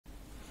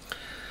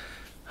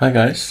Hi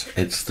guys,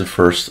 it's the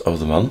 1st of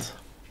the month.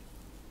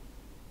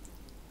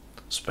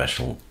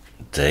 Special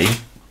day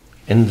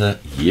in the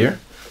year,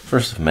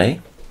 1st of May.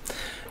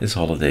 It's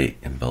holiday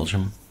in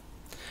Belgium.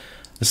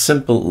 A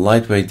simple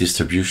lightweight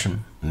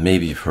distribution,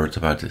 maybe you've heard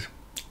about it,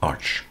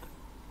 Arch.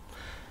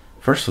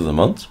 1st of the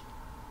month,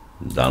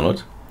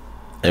 download.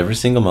 Every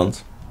single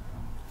month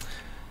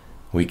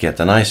we get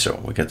an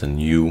ISO, we get a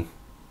new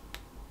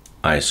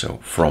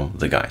ISO from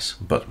the guys,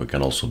 but we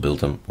can also build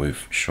them.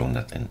 We've shown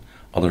that in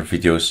other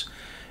videos.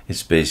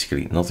 It's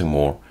basically nothing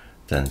more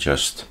than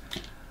just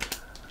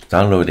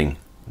downloading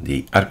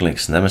the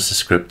ArchLinux Nemesis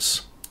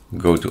scripts,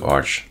 go to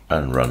Arch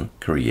and run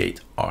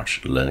create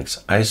Arch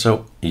Linux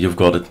ISO. You've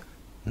got it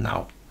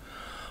now.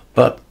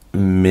 But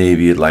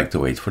maybe you'd like to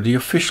wait for the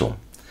official.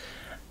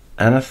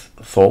 And I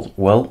thought,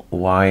 well,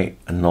 why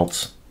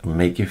not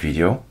make a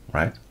video,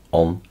 right,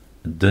 on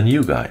the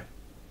new guy?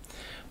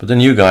 But the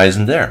new guy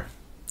isn't there.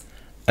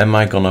 Am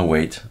I gonna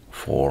wait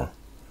for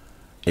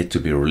it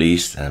to be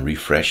released and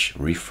refresh?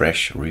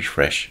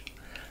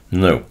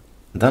 No.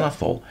 Then I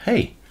thought,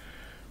 hey,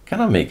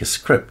 can I make a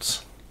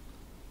script?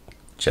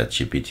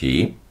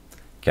 ChatGPT,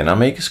 can I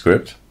make a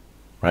script,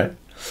 right?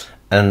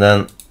 And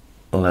then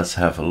let's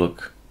have a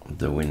look at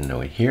the window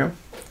here.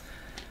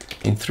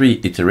 In 3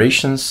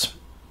 iterations,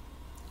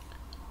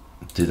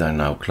 did I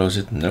now close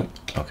it? No.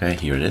 Okay,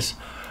 here it is.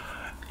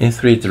 In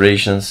 3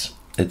 iterations,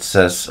 it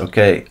says,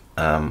 okay,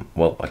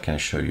 well, I can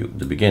show you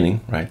the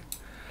beginning, right?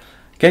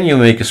 Can you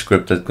make a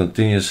script that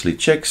continuously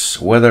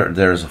checks whether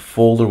there is a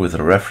folder with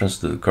a reference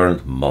to the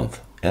current month?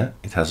 Yeah,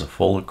 it has a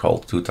folder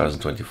called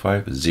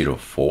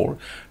 2025-04,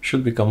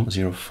 should become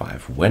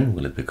 05. When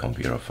will it become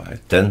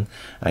 05? Then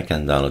I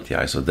can download the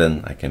ISO,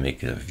 then I can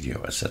make a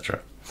video, etc.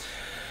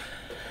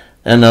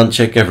 And then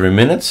check every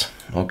minute.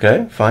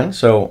 Okay, fine.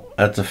 So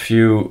at a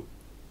few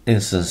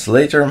instances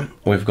later,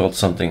 we've got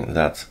something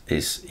that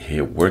is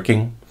here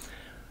working.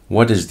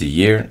 What is the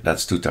year?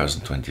 That's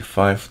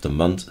 2025. The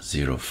month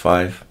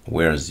 05.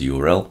 Where is the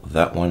URL?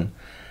 That one.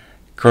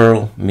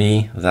 Curl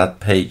me that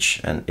page,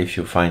 and if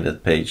you find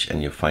that page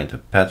and you find a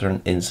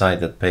pattern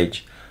inside that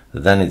page,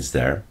 then it's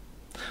there.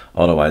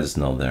 Otherwise, it's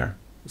not there.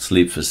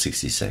 Sleep for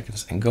 60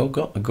 seconds and go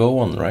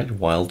on, right?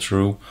 While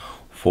true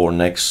for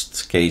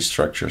next case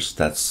structures.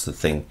 That's the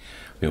thing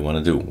we want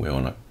to do. We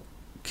want to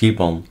keep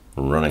on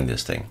running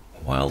this thing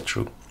while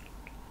true.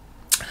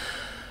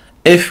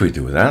 If we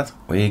do that,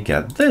 we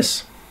get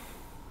this.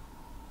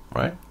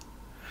 Right?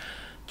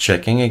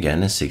 Checking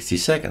again in 60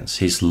 seconds.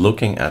 He's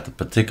looking at a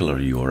particular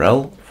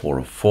URL for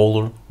a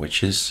folder,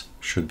 which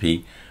should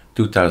be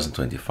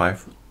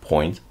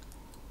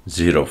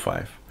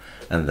 2025.05.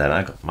 And then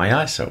I got my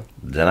ISO.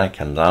 Then I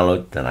can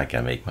download, then I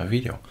can make my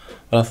video.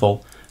 But I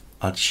thought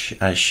I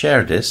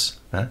share this.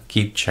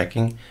 Keep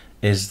checking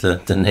is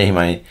the name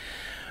I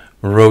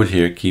wrote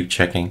here, keep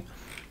checking.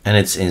 And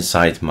it's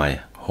inside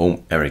my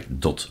home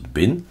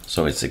erik.bin.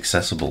 So it's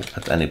accessible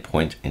at any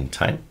point in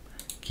time.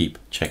 Keep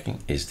checking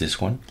is this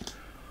one.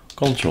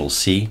 Control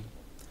C,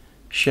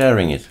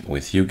 sharing it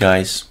with you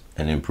guys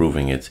and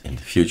improving it in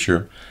the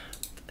future.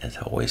 It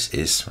always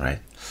is, right?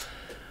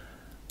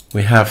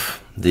 We have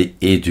the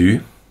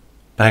edu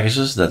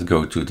packages that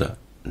go to the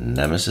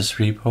Nemesis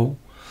repo.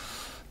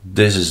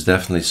 This is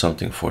definitely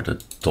something for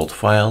the dot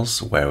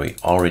files where we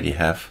already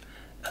have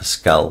a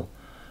scal,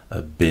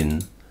 a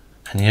bin,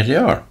 and here they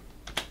are.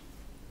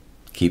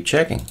 Keep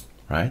checking,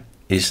 right?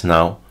 Is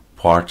now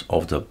part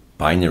of the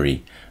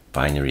binary.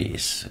 Binary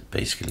is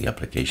basically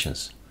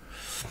applications.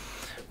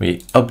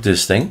 We up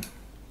this thing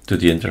to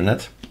the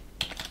internet.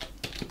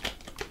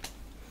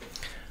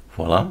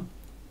 Voila.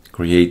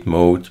 Create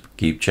mode,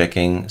 keep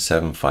checking,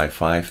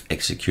 755,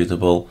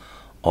 executable,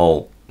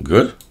 all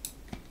good.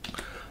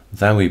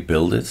 Then we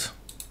build it.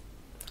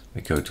 We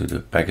go to the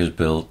package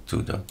build,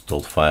 to the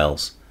dot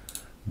files,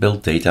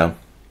 build data.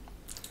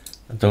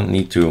 I don't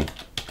need to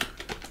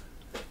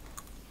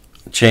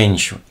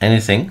change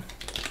anything.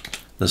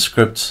 The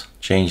script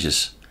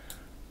changes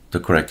the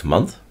correct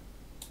month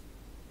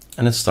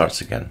and it starts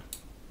again,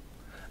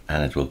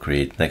 and it will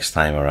create next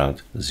time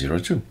around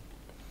 02.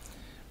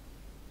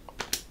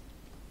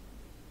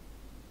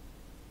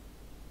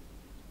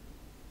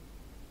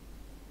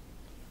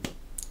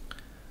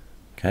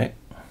 Okay,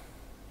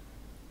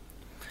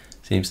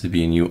 seems to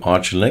be a new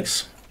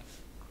ArchLinux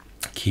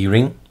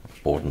keyring.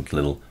 Important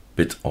little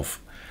bit of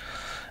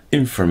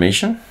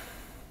information.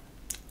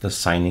 The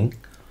signing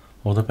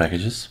of the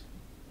packages.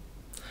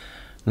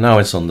 Now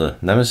it's on the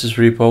Nemesis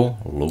repo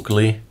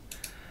locally,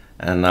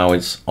 and now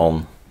it's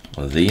on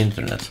the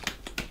internet.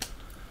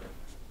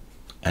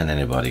 And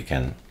anybody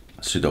can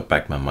sudo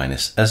pacman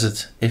 -s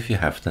it if you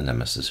have the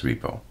Nemesis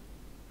repo.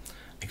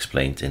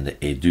 Explained in the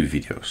edu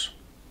videos.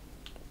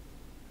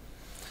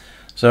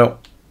 So,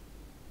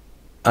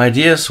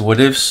 ideas, what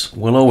ifs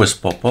will always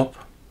pop up.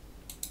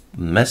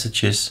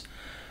 Messages,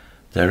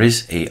 there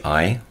is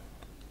AI.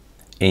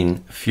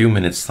 In a few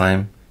minutes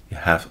time, you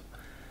have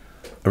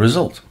a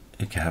result.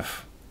 You can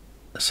have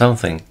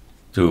something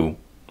to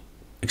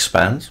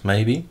expand,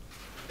 maybe,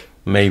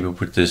 maybe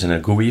put this in a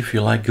GUI if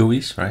you like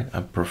GUIs, right?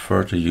 I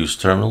prefer to use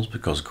terminals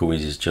because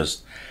GUIs is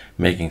just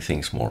making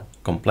things more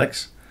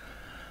complex.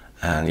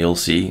 And you'll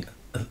see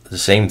the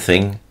same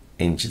thing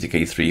in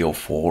GTK 3 or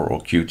 4 or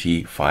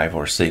Qt 5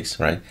 or 6,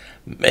 right?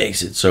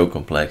 Makes it so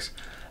complex.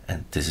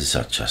 And this is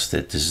just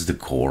it. This is the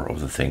core of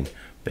the thing.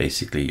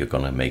 Basically, you're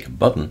gonna make a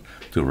button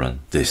to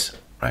run this,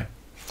 right?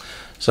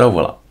 So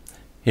voila,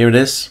 here it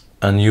is,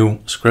 a new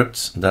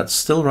script that's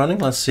still running.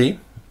 Let's see,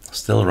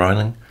 still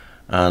running.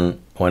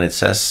 And when it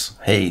says,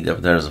 hey,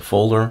 there's a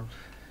folder,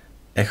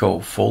 echo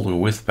folder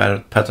with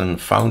pattern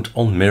found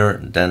on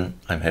mirror, then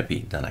I'm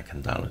happy, then I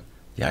can download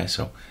the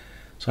ISO.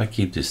 So I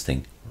keep this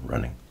thing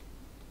running.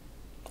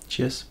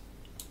 Cheers.